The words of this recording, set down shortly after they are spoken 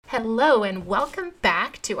Hello, and welcome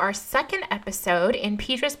back to our second episode in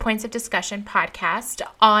Pedia's Points of Discussion podcast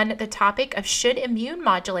on the topic of should immune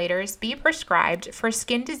modulators be prescribed for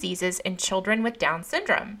skin diseases in children with Down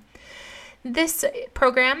syndrome. This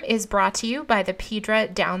program is brought to you by the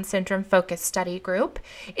Pediatric Down Syndrome Focus Study Group.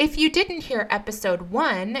 If you didn't hear episode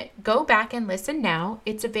 1, go back and listen now.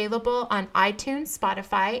 It's available on iTunes,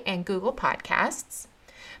 Spotify, and Google Podcasts.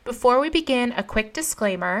 Before we begin, a quick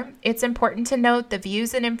disclaimer. It's important to note the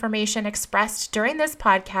views and information expressed during this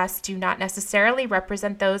podcast do not necessarily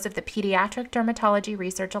represent those of the Pediatric Dermatology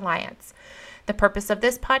Research Alliance. The purpose of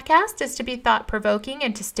this podcast is to be thought-provoking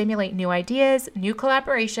and to stimulate new ideas, new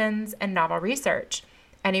collaborations, and novel research.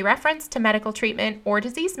 Any reference to medical treatment or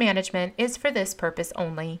disease management is for this purpose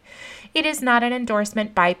only. It is not an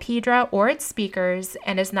endorsement by PEDRA or its speakers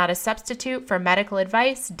and is not a substitute for medical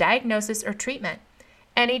advice, diagnosis, or treatment.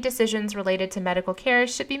 Any decisions related to medical care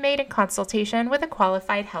should be made in consultation with a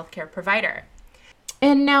qualified healthcare provider.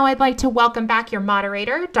 And now I'd like to welcome back your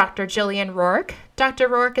moderator, Dr. Jillian Rourke. Dr.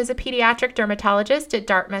 Rourke is a pediatric dermatologist at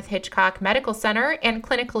Dartmouth-Hitchcock Medical Center and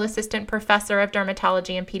clinical assistant professor of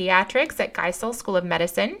dermatology and pediatrics at Geisel School of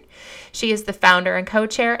Medicine. She is the founder and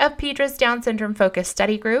co-chair of PEDRA's Down Syndrome Focus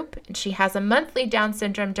Study Group. She has a monthly Down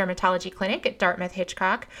syndrome dermatology clinic at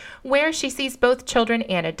Dartmouth-Hitchcock, where she sees both children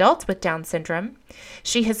and adults with Down syndrome.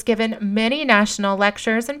 She has given many national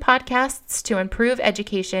lectures and podcasts to improve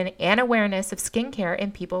education and awareness of skincare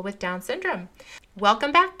in people with Down syndrome.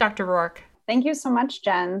 Welcome back, Dr. Rourke. Thank you so much,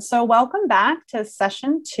 Jen. So welcome back to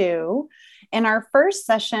session 2. In our first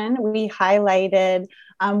session, we highlighted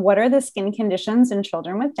what are the skin conditions in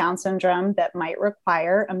children with Down syndrome that might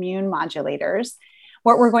require immune modulators.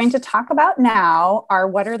 What we're going to talk about now are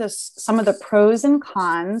what are some of the pros and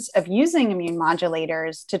cons of using immune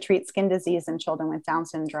modulators to treat skin disease in children with Down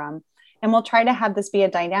syndrome. And we'll try to have this be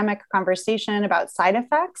a dynamic conversation about side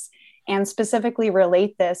effects and specifically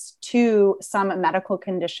relate this to some medical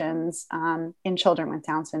conditions in children with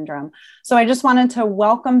Down syndrome. So I just wanted to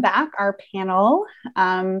welcome back our panel.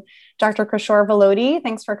 Dr. Kishore Valoti,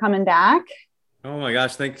 thanks for coming back. Oh my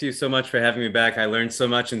gosh, thank you so much for having me back. I learned so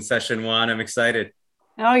much in session 1. I'm excited.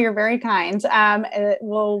 Oh, you're very kind.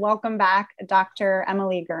 We'll welcome back Dr.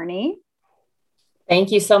 Emily Gurney.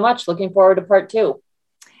 Thank you so much. Looking forward to part 2.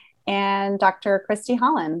 And Dr. Christy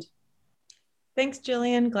Holland. Thanks,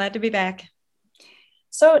 Jillian. Glad to be back.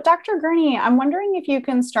 So, Dr. Gurney, I'm wondering if you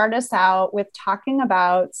can start us out with talking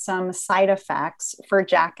about some side effects for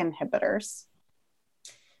JAK inhibitors.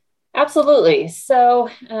 Absolutely. So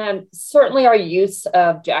certainly our use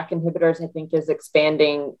of JAK inhibitors, I think, is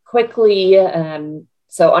expanding quickly.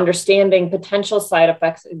 So understanding potential side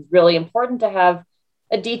effects is really important to have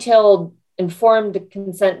a detailed, informed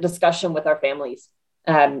consent discussion with our families.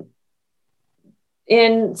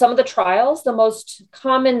 In some of the trials, the most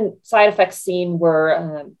common side effects seen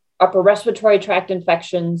were upper respiratory tract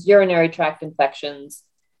infections, urinary tract infections,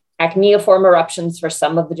 acneiform eruptions for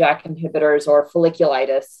some of the JAK inhibitors, or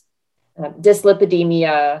folliculitis,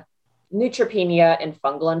 dyslipidemia, neutropenia, and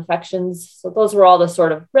fungal infections. So those were all the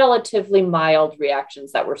sort of relatively mild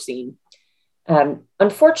reactions that were seen.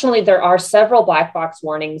 Unfortunately, there are several black box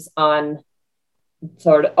warnings on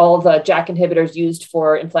sort of all the JAK inhibitors used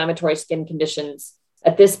for inflammatory skin conditions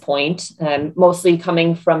at this point, mostly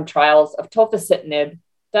coming from trials of tofacitinib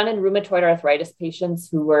done in rheumatoid arthritis patients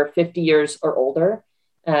who were 50 years or older.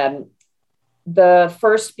 The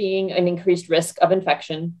first being an increased risk of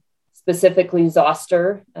infection, specifically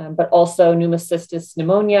zoster, but also pneumocystis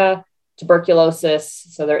pneumonia, tuberculosis.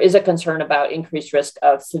 So there is a concern about increased risk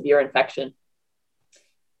of severe infection.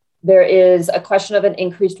 There is a question of an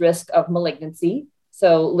increased risk of malignancy.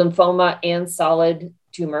 So lymphoma and solid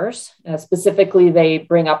tumors, specifically they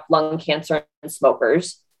bring up lung cancer in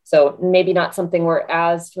smokers. So maybe not something we're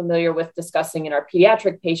as familiar with discussing in our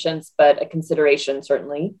pediatric patients, but a consideration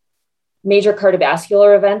certainly. Major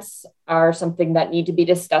cardiovascular events are something that need to be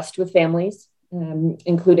discussed with families,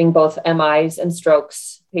 including both MIs and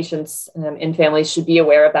strokes. Patients and families should be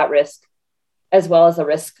aware of that risk, as well as a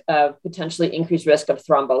risk of potentially increased risk of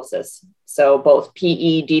thrombosis. So both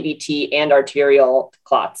PE, DVT, and arterial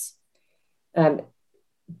clots.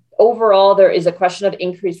 Overall, there is a question of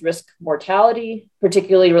increased risk mortality,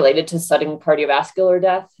 particularly related to sudden cardiovascular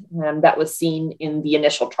death that was seen in the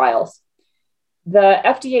initial trials. The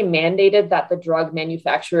FDA mandated that the drug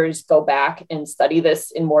manufacturers go back and study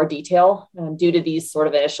this in more detail due to these sort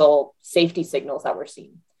of initial safety signals that we're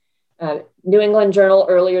seeing. New England Journal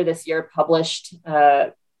earlier this year published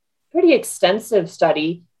a pretty extensive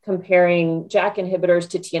study comparing JAK inhibitors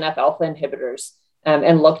to TNF alpha inhibitors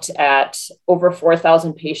and looked at over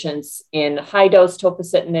 4,000 patients in high dose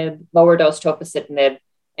tofacitinib, lower dose tofacitinib,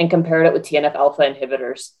 and compared it with TNF alpha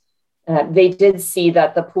inhibitors. They did see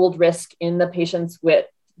that the pooled risk in the patients with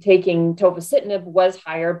taking tofacitinib was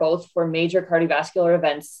higher, both for major cardiovascular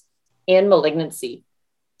events and malignancy.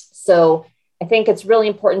 So I think it's really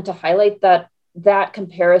important to highlight that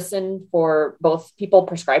comparison for both people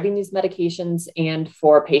prescribing these medications and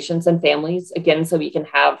for patients and families, again, so we can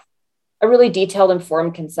have a really detailed,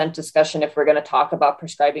 informed consent discussion if we're going to talk about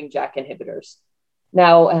prescribing JAK inhibitors.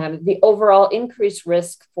 Now, the overall increased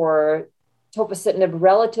risk for tofacitinib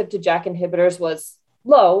relative to JAK inhibitors was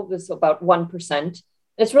low, it was about 1%.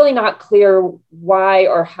 It's really not clear why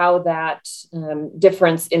or how that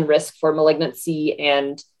difference in risk for malignancy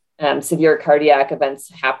and severe cardiac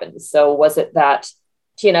events happens. So was it that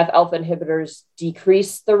TNF alpha inhibitors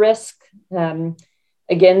decrease the risk?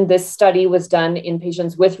 Again, this study was done in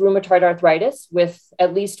patients with rheumatoid arthritis with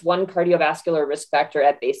at least one cardiovascular risk factor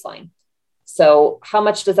at baseline. So how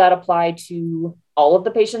much does that apply to all of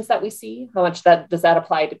the patients that we see? How much does that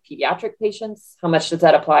apply to pediatric patients? How much does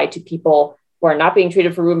that apply to people who are not being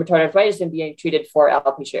treated for rheumatoid arthritis and being treated for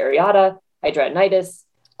alopecia areata, hidradenitis,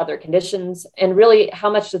 other conditions? And really,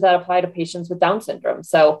 how much does that apply to patients with Down syndrome?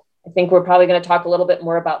 So I think we're probably going to talk a little bit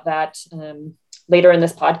more about that later in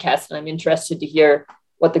this podcast. And I'm interested to hear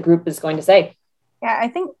what the group is going to say. Yeah, I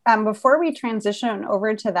think before we transition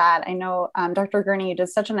over to that, I know Dr. Gurney, you did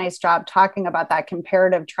such a nice job talking about that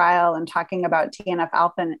comparative trial and talking about TNF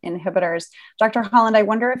alpha inhibitors. Dr. Holland, I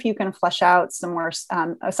wonder if you can flesh out some of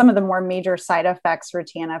the more major side effects for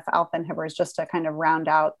TNF alpha inhibitors, just to kind of round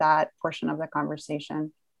out that portion of the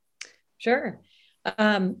conversation. Sure.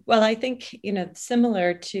 Well, I think,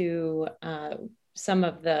 similar to some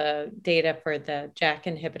of the data for the JAK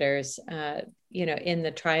inhibitors, in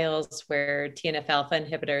the trials where TNF alpha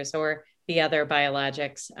inhibitors or the other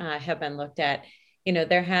biologics have been looked at,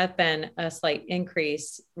 there have been a slight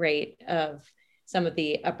increase rate of some of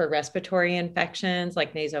the upper respiratory infections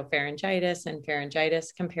like nasopharyngitis and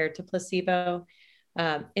pharyngitis compared to placebo.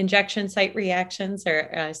 Injection site reactions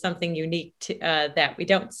are something unique to, that we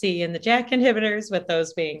don't see in the JAK inhibitors, with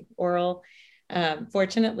those being oral.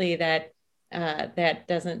 Fortunately, that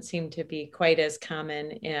doesn't seem to be quite as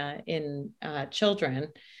common in children.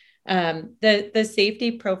 The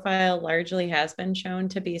safety profile largely has been shown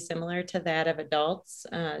to be similar to that of adults.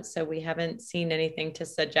 So we haven't seen anything to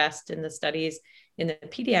suggest in the studies in the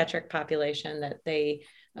pediatric population that they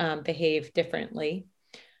behave differently.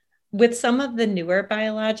 With some of the newer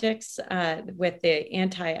biologics, with the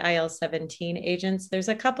anti-IL-17 agents, there's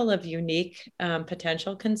a couple of unique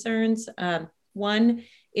potential concerns. One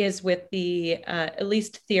is with the at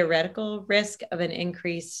least theoretical risk of an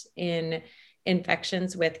increase in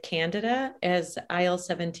infections with Candida, as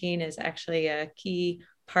IL-17 is actually a key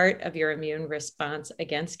part of your immune response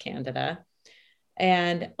against Candida.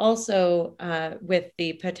 And also with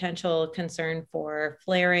the potential concern for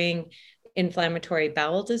flaring inflammatory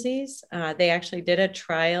bowel disease. They actually did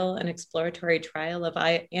an exploratory trial of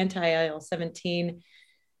anti-IL-17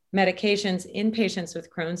 medications in patients with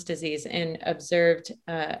Crohn's disease and observed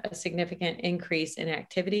a significant increase in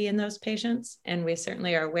activity in those patients. And we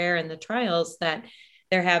certainly are aware in the trials that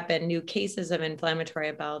there have been new cases of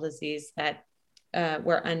inflammatory bowel disease that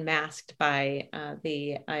were unmasked by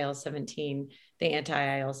the anti-IL-17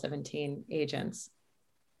 agents.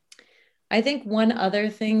 I think one other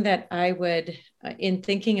thing that I would, in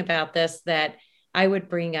thinking about this, that I would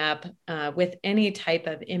bring up with any type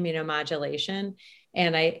of immunomodulation,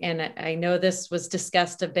 and I know this was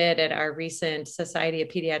discussed a bit at our recent Society of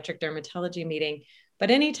Pediatric Dermatology meeting,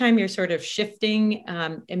 but anytime you're sort of shifting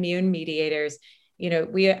immune mediators,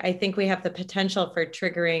 I think we have the potential for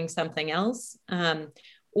triggering something else,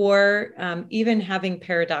 or even having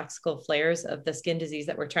paradoxical flares of the skin disease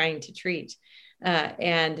that we're trying to treat.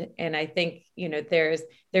 And I think,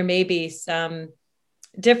 there may be some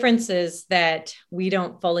differences that we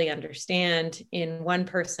don't fully understand in one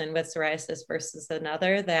person with psoriasis versus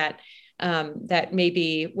another, that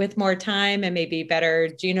maybe with more time and maybe better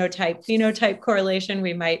genotype-phenotype correlation,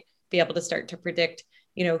 we might be able to start to predict,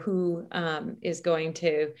 who is going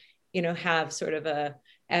to, have sort of a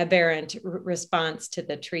aberrant response to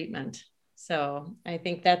the treatment. So I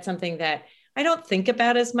think that's something that I don't think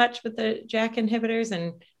about as much with the JAK inhibitors,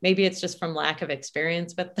 and maybe it's just from lack of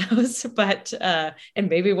experience with those, but, and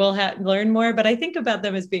maybe we'll learn more, but I think about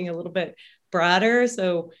them as being a little bit broader.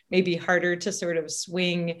 So maybe harder to sort of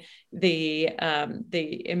swing the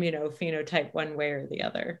immunophenotype one way or the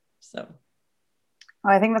other. So.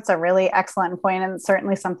 Well, I think that's a really excellent point, and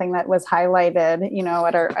certainly something that was highlighted,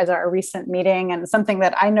 at our recent meeting, and something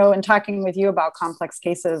that I know in talking with you about complex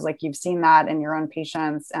cases, like you've seen that in your own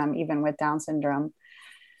patients, even with Down syndrome.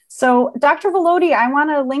 So, Dr. Volodi, I want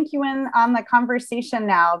to link you in on the conversation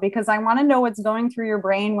now because I want to know what's going through your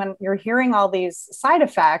brain when you're hearing all these side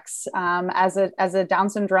effects as a Down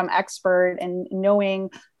syndrome expert and knowing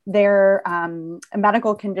their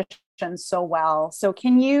medical conditions so well. So,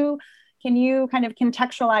 can you kind of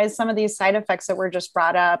contextualize some of these side effects that were just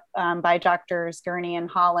brought up by Drs. Gurney and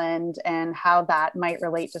Holland and how that might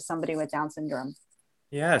relate to somebody with Down syndrome?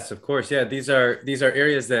 Yes, of course. Yeah, these are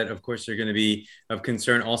areas that, of course, are going to be of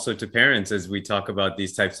concern also to parents as we talk about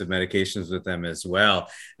these types of medications with them as well.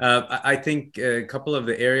 I think a couple of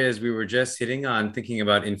the areas we were just hitting on, thinking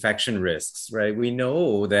about infection risks, right? We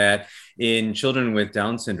know that in children with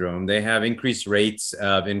Down syndrome, they have increased rates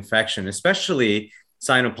of infection, especially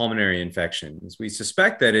sinopulmonary infections. We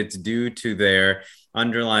suspect that it's due to their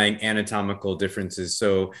underlying anatomical differences.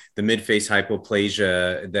 So the midface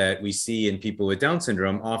hypoplasia that we see in people with Down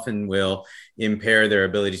syndrome often will impair their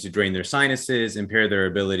ability to drain their sinuses, impair their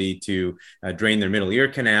ability to drain their middle ear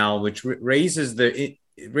canal, which raises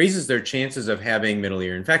their chances of having middle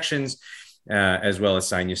ear infections, as well as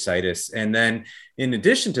sinusitis. And then in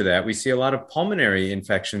addition to that, we see a lot of pulmonary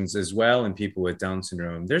infections as well in people with Down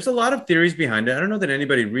syndrome. There's a lot of theories behind it. I don't know that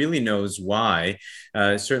anybody really knows why.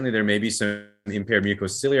 Certainly there may be some impaired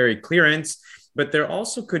mucociliary clearance, but there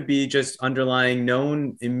also could be just underlying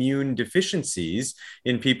known immune deficiencies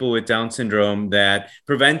in people with Down syndrome that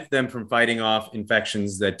prevent them from fighting off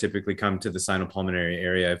infections that typically come to the sinopulmonary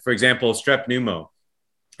area. For example, strep pneumo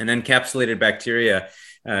and encapsulated bacteria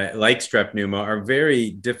like strep pneumo are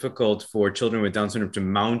very difficult for children with Down syndrome to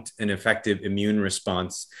mount an effective immune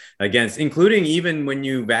response against, including even when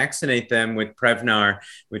you vaccinate them with Prevnar,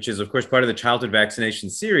 which is, of course, part of the childhood vaccination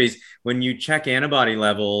series. When you check antibody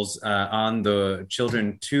levels on the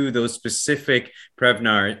children to those specific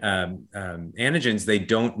Prevnar antigens, they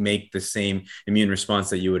don't make the same immune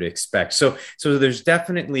response that you would expect. So there's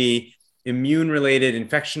definitely immune-related,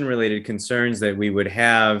 infection-related concerns that we would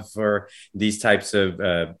have for these types of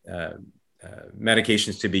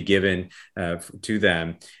medications to be given to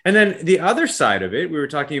them. And then the other side of it, we were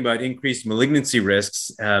talking about increased malignancy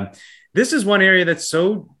risks. This is one area that's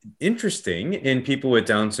so interesting in people with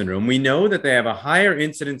Down syndrome. We know that they have a higher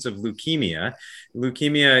incidence of leukemia.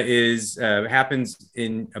 Leukemia happens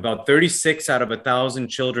in about 36 out of 1,000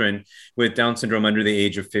 children with Down syndrome under the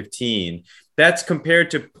age of 15. That's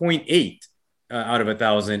compared to 0.8 out of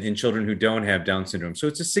 1,000 in children who don't have Down syndrome. So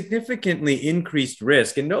it's a significantly increased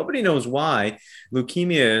risk, and nobody knows why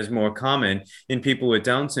leukemia is more common in people with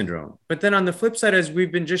Down syndrome. But then on the flip side, as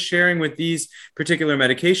we've been just sharing with these particular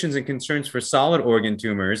medications and concerns for solid organ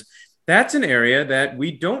tumors, that's an area that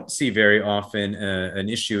we don't see very often an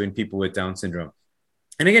issue in people with Down syndrome.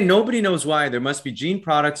 And again, nobody knows why. There must be gene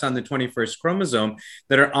products on the 21st chromosome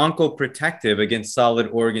that are oncoprotective against solid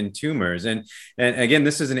organ tumors. And again,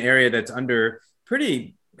 this is an area that's under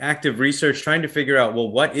pretty active research trying to figure out,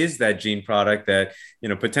 well, what is that gene product that,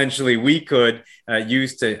 potentially we could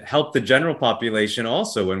use to help the general population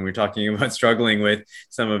also when we're talking about struggling with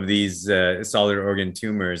some of these solid organ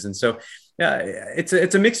tumors. And so, yeah,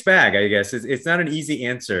 it's a mixed bag, I guess. It's not an easy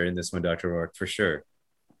answer in this one, Dr. Roark, for sure.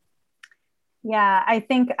 Yeah, I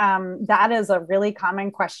think that is a really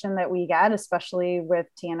common question that we get, especially with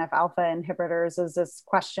TNF alpha inhibitors, is this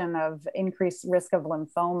question of increased risk of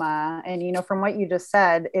lymphoma. And, from what you just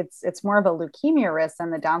said, it's more of a leukemia risk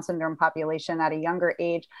in the Down syndrome population at a younger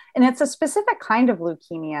age. And it's a specific kind of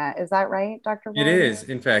leukemia. Is that right, Dr. It is,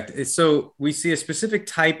 in fact. So we see a specific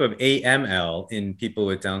type of AML in people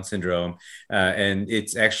with Down syndrome. And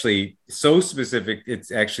it's actually so specific,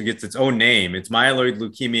 it actually gets its own name. It's myeloid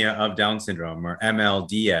leukemia of Down syndrome, or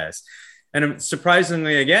MLDS. And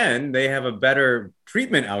surprisingly, again, they have a better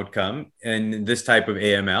treatment outcome in this type of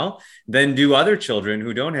AML than do other children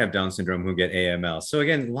who don't have Down syndrome who get AML. So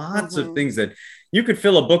again, lots of things that you could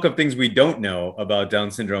fill a book of things we don't know about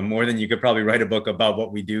Down syndrome more than you could probably write a book about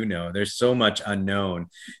what we do know. There's so much unknown.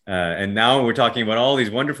 And now we're talking about all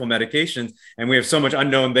these wonderful medications, and we have so much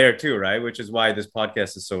unknown there too, right? Which is why this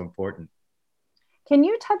podcast is so important. Can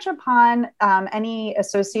you touch upon any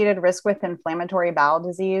associated risk with inflammatory bowel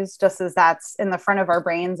disease, just as that's in the front of our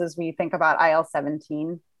brains as we think about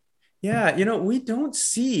IL-17? Yeah, we don't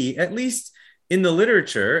see, at least in the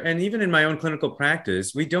literature, and even in my own clinical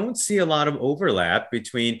practice, we don't see a lot of overlap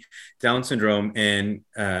between Down syndrome and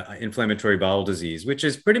inflammatory bowel disease, which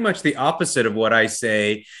is pretty much the opposite of what I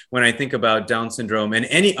say when I think about Down syndrome and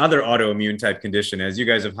any other autoimmune type condition. As you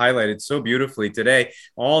guys have highlighted so beautifully today,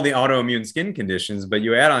 all the autoimmune skin conditions, but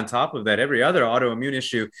you add on top of that every other autoimmune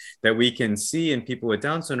issue that we can see in people with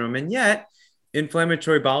Down syndrome. And yet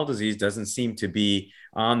inflammatory bowel disease doesn't seem to be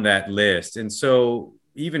on that list. And so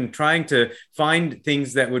even trying to find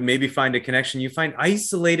things that would maybe find a connection, you find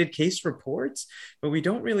isolated case reports, but we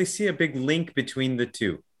don't really see a big link between the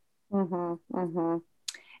two. Mm-hmm, mm-hmm.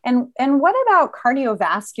 And what about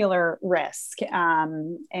cardiovascular risk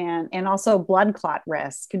and also blood clot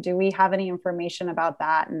risk? Do we have any information about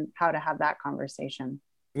that and how to have that conversation?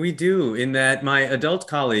 We do, in that my adult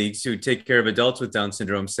colleagues who take care of adults with Down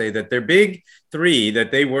syndrome say that their big three that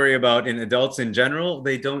they worry about in adults in general,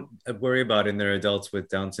 they don't worry about in their adults with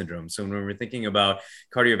Down syndrome. So when we're thinking about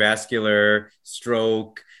cardiovascular,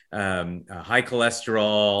 stroke, high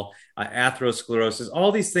cholesterol, atherosclerosis,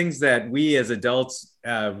 all these things that we as adults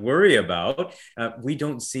worry about, we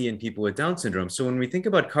don't see in people with Down syndrome. So when we think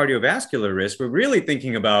about cardiovascular risk, we're really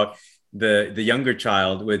thinking about the younger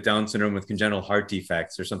child with Down syndrome with congenital heart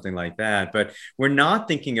defects or something like that. But we're not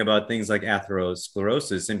thinking about things like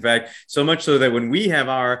atherosclerosis. In fact, so much so that when we have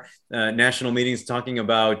our national meetings talking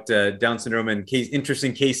about Down syndrome and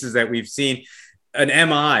interesting cases that we've seen, an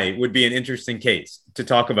MI would be an interesting case to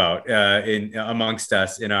talk about amongst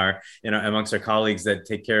us amongst our colleagues that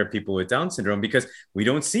take care of people with Down syndrome, because we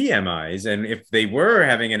don't see MIs. And if they were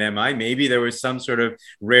having an MI, maybe there was some sort of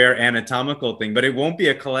rare anatomical thing, but it won't be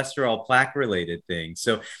a cholesterol plaque related thing.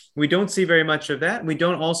 So we don't see very much of that. We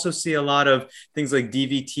don't also see a lot of things like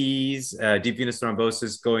DVTs, deep venous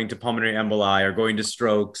thrombosis, going to pulmonary emboli or going to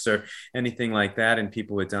strokes or anything like that in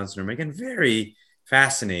people with Down syndrome. Again, very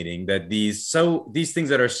fascinating that these things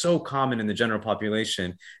that are so common in the general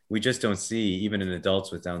population, we just don't see even in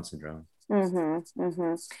adults with Down syndrome. Mm-hmm,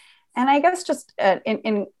 mm-hmm. And I guess just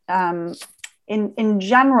in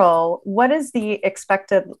general, what is the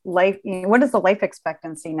expected life? What is the life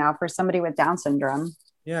expectancy now for somebody with Down syndrome?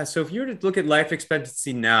 Yeah, so if you were to look at life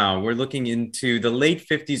expectancy now, we're looking into the late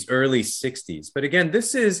 50s, early 60s. But again,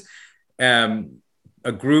 this is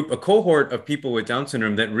a cohort of people with Down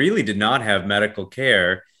syndrome that really did not have medical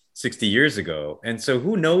care 60 years ago. And so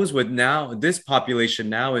who knows what now this population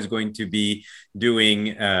now is going to be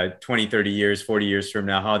doing 20, 30 years, 40 years from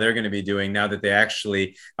now, how they're going to be doing now that they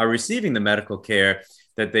actually are receiving the medical care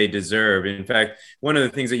that they deserve. In fact, one of the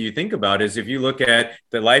things that you think about is if you look at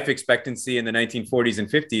the life expectancy in the 1940s and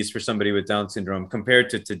 50s for somebody with Down syndrome compared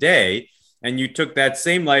to today, and you took that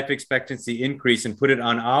same life expectancy increase and put it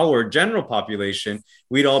on our general population,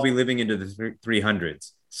 we'd all be living into the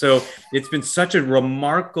 300s. So it's been such a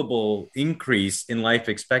remarkable increase in life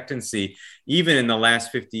expectancy, even in the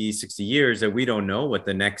last 50, 60 years, that we don't know what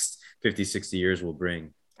the next 50, 60 years will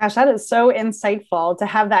bring. Gosh, that is so insightful to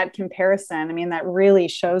have that comparison. I mean, that really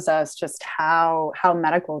shows us just how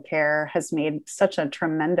medical care has made such a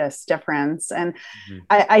tremendous difference. And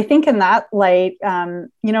I think in that light,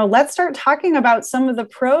 let's start talking about some of the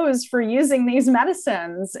pros for using these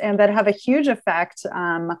medicines and that have a huge effect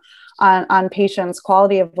on patients'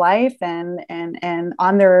 quality of life and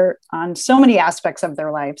on so many aspects of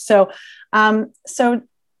their life. So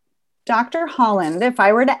Dr. Holland, if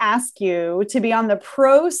I were to ask you to be on the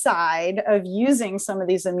pro side of using some of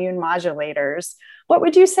these immune modulators, what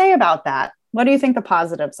would you say about that? What do you think the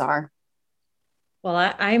positives are?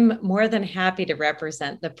 Well, I'm more than happy to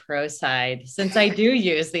represent the pro side since I do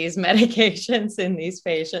use these medications in these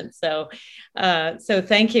patients. So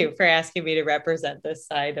thank you for asking me to represent this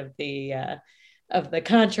side of the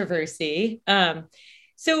controversy.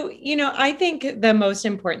 So, I think the most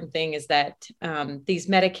important thing is that these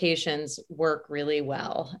medications work really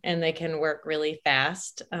well and they can work really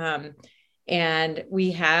fast. And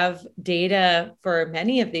we have data for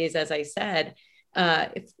many of these, as I said,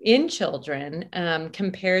 in children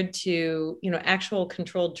compared to, actual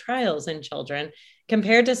controlled trials in children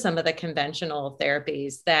compared to some of the conventional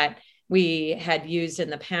therapies that we had used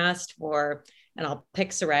in the past for. And I'll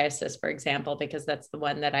pick psoriasis, for example, because that's the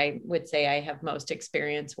one that I would say I have most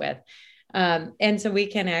experience with. And so we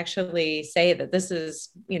can actually say that this has,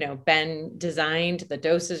 been designed, the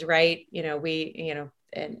dose is right,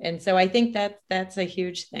 and so I think that's a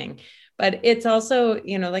huge thing. But it's also,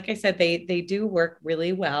 like I said, they do work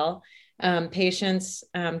really well. Patients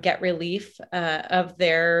get relief of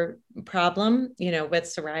their problem, with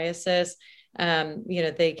psoriasis.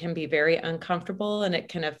 They can be very uncomfortable and it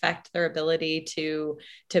can affect their ability to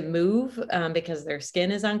move because their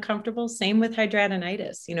skin is uncomfortable. Same with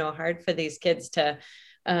hidradenitis, hard for these kids to,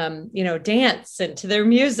 dance and to their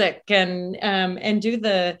music and do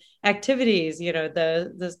the activities,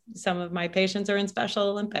 some of my patients are in Special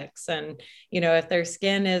Olympics and, if their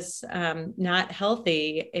skin is not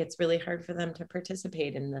healthy, it's really hard for them to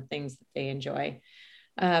participate in the things that they enjoy.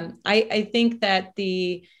 I think that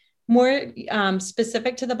the more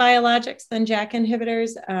specific to the biologics than JAK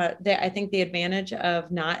inhibitors, I think the advantage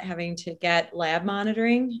of not having to get lab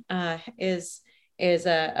monitoring is is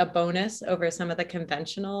a bonus over some of the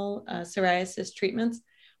conventional psoriasis treatments.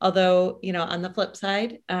 Although, on the flip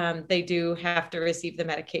side, they do have to receive the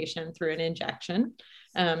medication through an injection.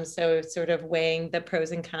 So sort of weighing the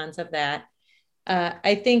pros and cons of that.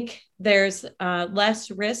 I think there's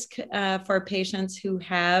less risk for patients who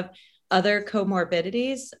have other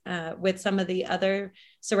comorbidities with some of the other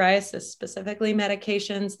psoriasis, specifically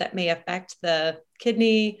medications that may affect the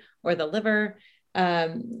kidney or the liver.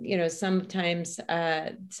 Sometimes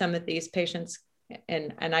some of these patients,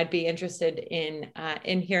 and I'd be interested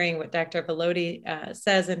in hearing what Dr. Bellotti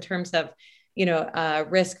says in terms of,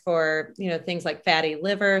 risk for, things like fatty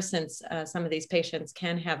liver, since some of these patients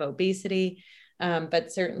can have obesity.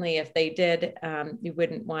 But certainly if they did, you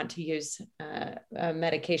wouldn't want to use a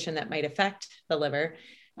medication that might affect the liver.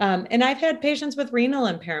 And I've had patients with renal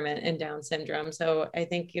impairment and Down syndrome. So I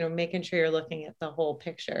think, making sure you're looking at the whole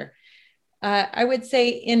picture. I would say,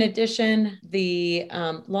 in addition, the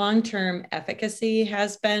long-term efficacy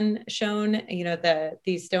has been shown.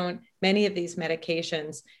 Many of these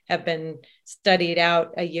medications have been studied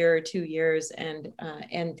out a year or 2 years and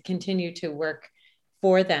continue to work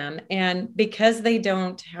for them. And because they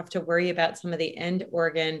don't have to worry about some of the end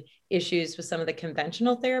organ issues with some of the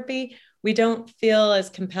conventional therapy, we don't feel as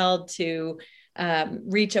compelled to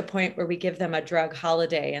reach a point where we give them a drug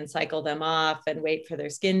holiday and cycle them off and wait for their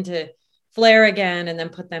skin to flare again and then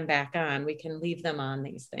put them back on. We can leave them on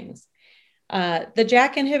these things. The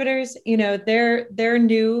JAK inhibitors, they're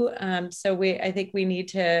new. So I think we need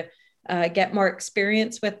to get more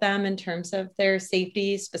experience with them in terms of their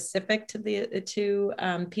safety specific to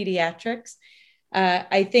pediatrics.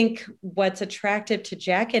 I think what's attractive to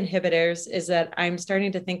JAK inhibitors is that I'm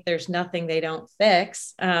starting to think there's nothing they don't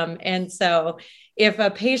fix. And so if a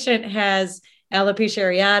patient has alopecia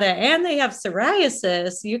areata and they have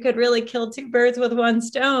psoriasis, you could really kill two birds with one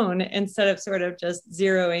stone instead of sort of just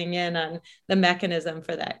zeroing in on the mechanism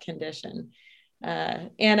for that condition.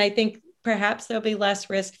 And I think perhaps there'll be less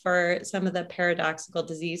risk for some of the paradoxical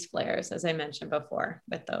disease flares, as I mentioned before,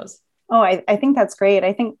 with those. Oh, I think that's great.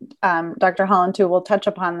 I think Dr. Holland, too, will touch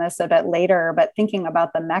upon this a bit later, but thinking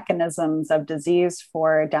about the mechanisms of disease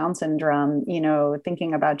for Down syndrome,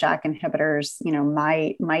 thinking about JAK inhibitors,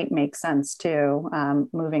 might make sense too,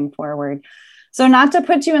 moving forward. So not to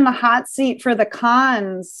put you in the hot seat for the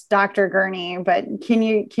cons, Dr. Gurney, but can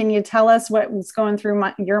you tell us what was going through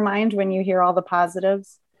your mind when you hear all the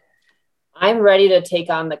positives? I'm ready to take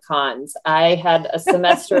on the cons. I had a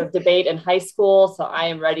semester of debate in high school, so I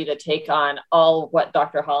am ready to take on all what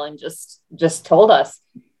Dr. Holland just told us.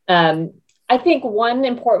 I think one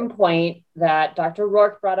important point that Dr.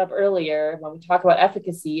 Rourke brought up earlier when we talk about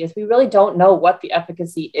efficacy is we really don't know what the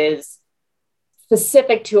efficacy is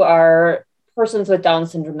specific to our persons with Down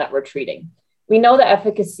syndrome that we're treating. We know the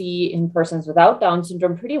efficacy in persons without Down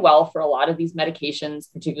syndrome pretty well for a lot of these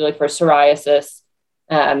medications, particularly for psoriasis.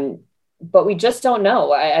 But we just don't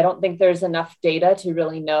know. I don't think there's enough data to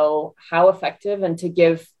really know how effective and to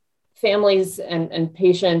give families and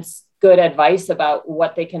patients good advice about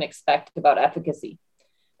what they can expect about efficacy.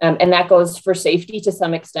 And that goes for safety to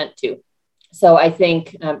some extent too. So I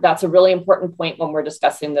think that's a really important point when we're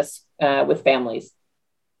discussing this with families.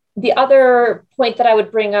 The other point that I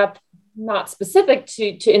would bring up, not specific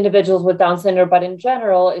to individuals with Down syndrome, but in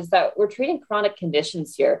general, is that we're treating chronic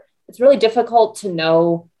conditions here. It's really difficult to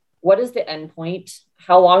know what is the endpoint,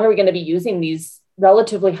 how long are we going to be using these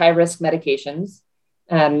relatively high-risk medications,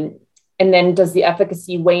 and then does the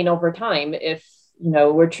efficacy wane over time if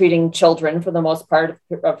we're treating children for the most part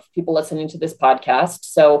of people listening to this podcast.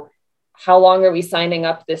 So how long are we signing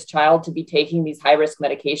up this child to be taking these high-risk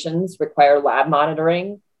medications, require lab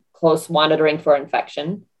monitoring, close monitoring for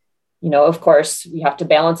infection? Of course, we have to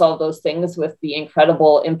balance all those things with the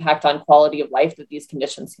incredible impact on quality of life that these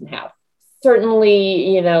conditions can have.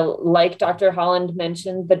 Certainly, like Dr. Holland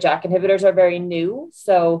mentioned, the JAK inhibitors are very new.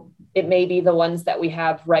 So it may be the ones that we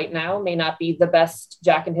have right now may not be the best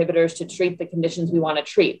JAK inhibitors to treat the conditions we want to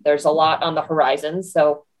treat. There's a lot on the horizon.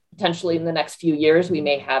 So potentially in the next few years, we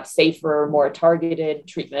may have safer, more targeted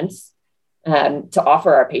treatments to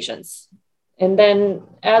offer our patients. And then,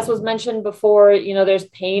 as was mentioned before, there's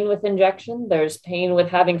pain with injection. There's pain with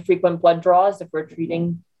having frequent blood draws if we're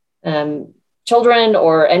treating children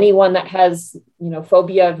or anyone that has,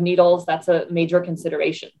 phobia of needles. That's a major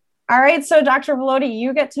consideration. All right. So Dr. Bellotti,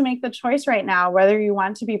 you get to make the choice right now, whether you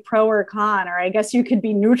want to be pro or con, or I guess you could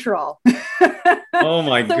be neutral. Oh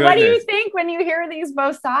my goodness. So what do you think when you hear these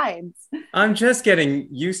both sides? I'm just getting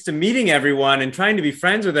used to meeting everyone and trying to be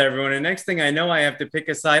friends with everyone. And next thing I know, I have to pick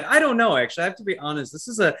a side. I don't know, actually. I have to be honest.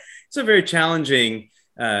 It's a very challenging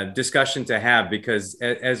discussion to have, because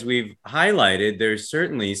as we've highlighted, there's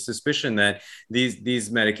certainly suspicion that these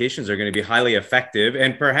medications are going to be highly effective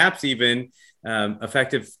and perhaps even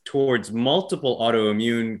effective towards multiple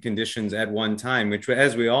autoimmune conditions at one time, which,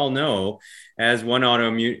 as we all know, as one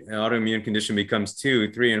autoimmune condition becomes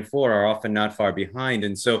 2, 3, and 4 are often not far behind.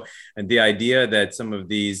 And so the idea that some of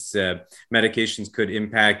these medications could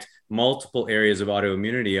impact multiple areas of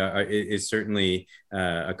autoimmunity is certainly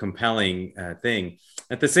a compelling thing.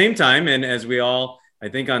 At the same time, and as we all, I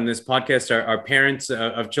think on this podcast, are parents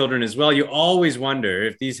of children as well, you always wonder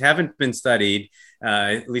if these haven't been studied,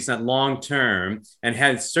 at least not long term, and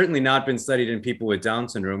has certainly not been studied in people with Down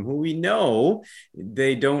syndrome, who we know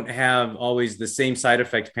they don't have always the same side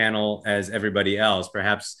effect panel as everybody else,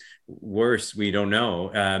 perhaps worse, we don't know,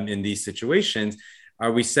 in these situations.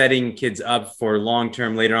 Are we setting kids up for long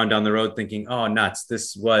term later on down the road thinking, oh, nuts,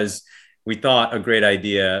 this was, we thought, a great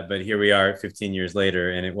idea, but here we are 15 years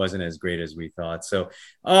later and it wasn't as great as we thought. So,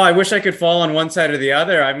 I wish I could fall on one side or the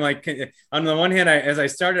other. I'm like, on the one hand, as I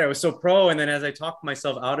started, I was so pro. And then as I talked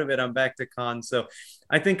myself out of it, I'm back to con. So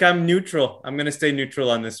I think I'm neutral. I'm going to stay neutral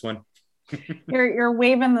on this one. You're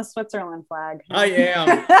waving the Switzerland flag. I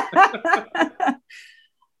am.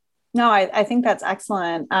 No, I think that's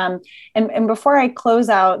excellent. And before I close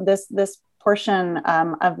out this portion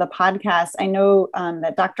of the podcast, I know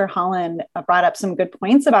that Dr. Holland brought up some good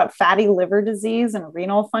points about fatty liver disease and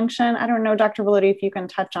renal function. I don't know, Dr. Valoti, if you can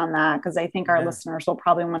touch on that, because I think our listeners will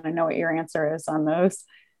probably want to know what your answer is on those.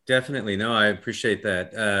 Definitely. No, I appreciate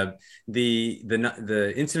that.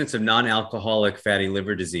 The incidence of non-alcoholic fatty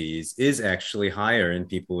liver disease is actually higher in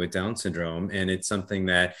people with Down syndrome. And it's something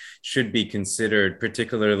that should be considered,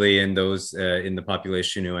 particularly in those in the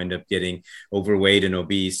population who end up getting overweight and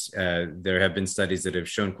obese. There have been studies that have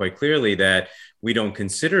shown quite clearly that we don't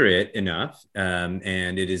consider it enough,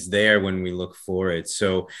 and it is there when we look for it.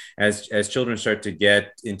 So as children start to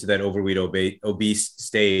get into that overweight, obese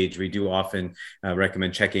stage, we do often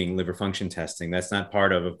recommend checking liver function testing. That's not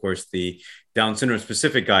part of course, the Down syndrome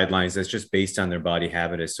specific guidelines. That's just based on their body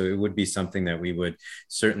habitus. So it would be something that we would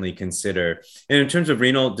certainly consider. And in terms of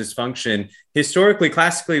renal dysfunction, historically,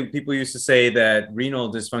 classically, people used to say that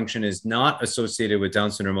renal dysfunction is not associated with Down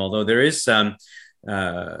syndrome, although there is some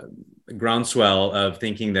groundswell of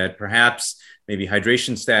thinking that perhaps maybe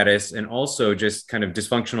hydration status and also just kind of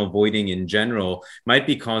dysfunctional voiding in general might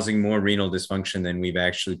be causing more renal dysfunction than we've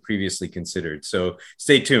actually previously considered. So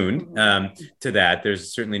stay tuned to that.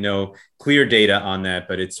 There's certainly no clear data on that,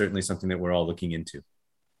 but it's certainly something that we're all looking into.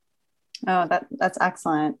 Oh, that's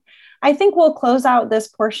excellent. I think we'll close out this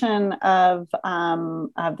portion of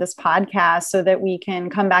this podcast so that we can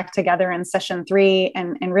come back together in session 3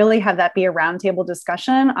 and really have that be a roundtable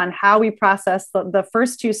discussion on how we process the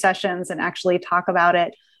first 2 sessions and actually talk about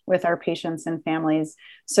it with our patients and families.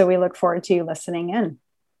 So we look forward to you listening in.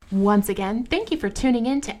 Once again, thank you for tuning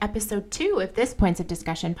in to episode 2 of this Points of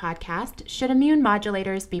Discussion podcast. Should immune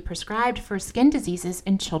modulators be prescribed for skin diseases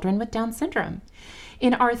in children with Down syndrome?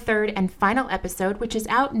 In our 3rd and final episode, which is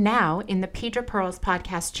out now in the Pedra Pearls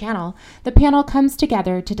podcast channel, the panel comes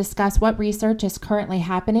together to discuss what research is currently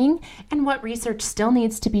happening and what research still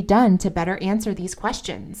needs to be done to better answer these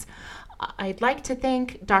questions. I'd like to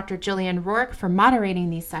thank Dr. Jillian Rourke for moderating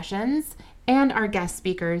these sessions, and our guest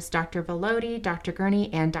speakers, Dr. Valoti, Dr.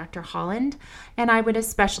 Gurney, and Dr. Holland. And I would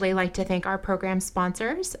especially like to thank our program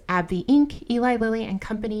sponsors, AbbVie Inc., Eli Lilly and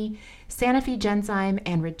Company, Sanofi Genzyme,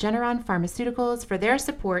 and Regeneron Pharmaceuticals for their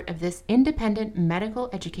support of this independent medical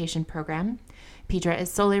education program. Pedra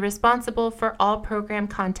is solely responsible for all program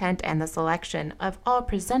content and the selection of all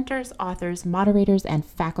presenters, authors, moderators, and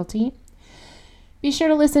faculty. Be sure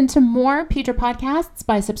to listen to more Pedra podcasts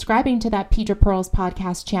by subscribing to that Pedra Pearls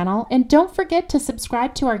podcast channel. And don't forget to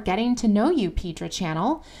subscribe to our Getting to Know You Pedra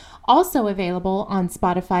channel, also available on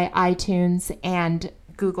Spotify, iTunes, and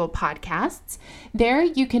Google Podcasts. There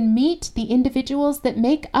you can meet the individuals that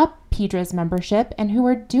make up Pedra's membership and who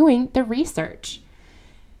are doing the research.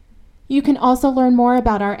 You can also learn more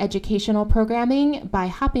about our educational programming by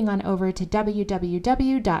hopping on over to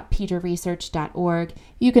www.pedraresearch.org.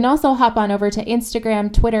 You can also hop on over to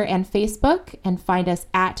Instagram, Twitter, and Facebook and find us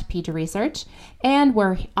at Pedra Research. And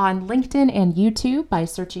we're on LinkedIn and YouTube by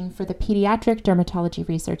searching for the Pediatric Dermatology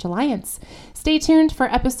Research Alliance. Stay tuned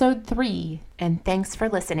for episode 3, and thanks for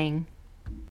listening.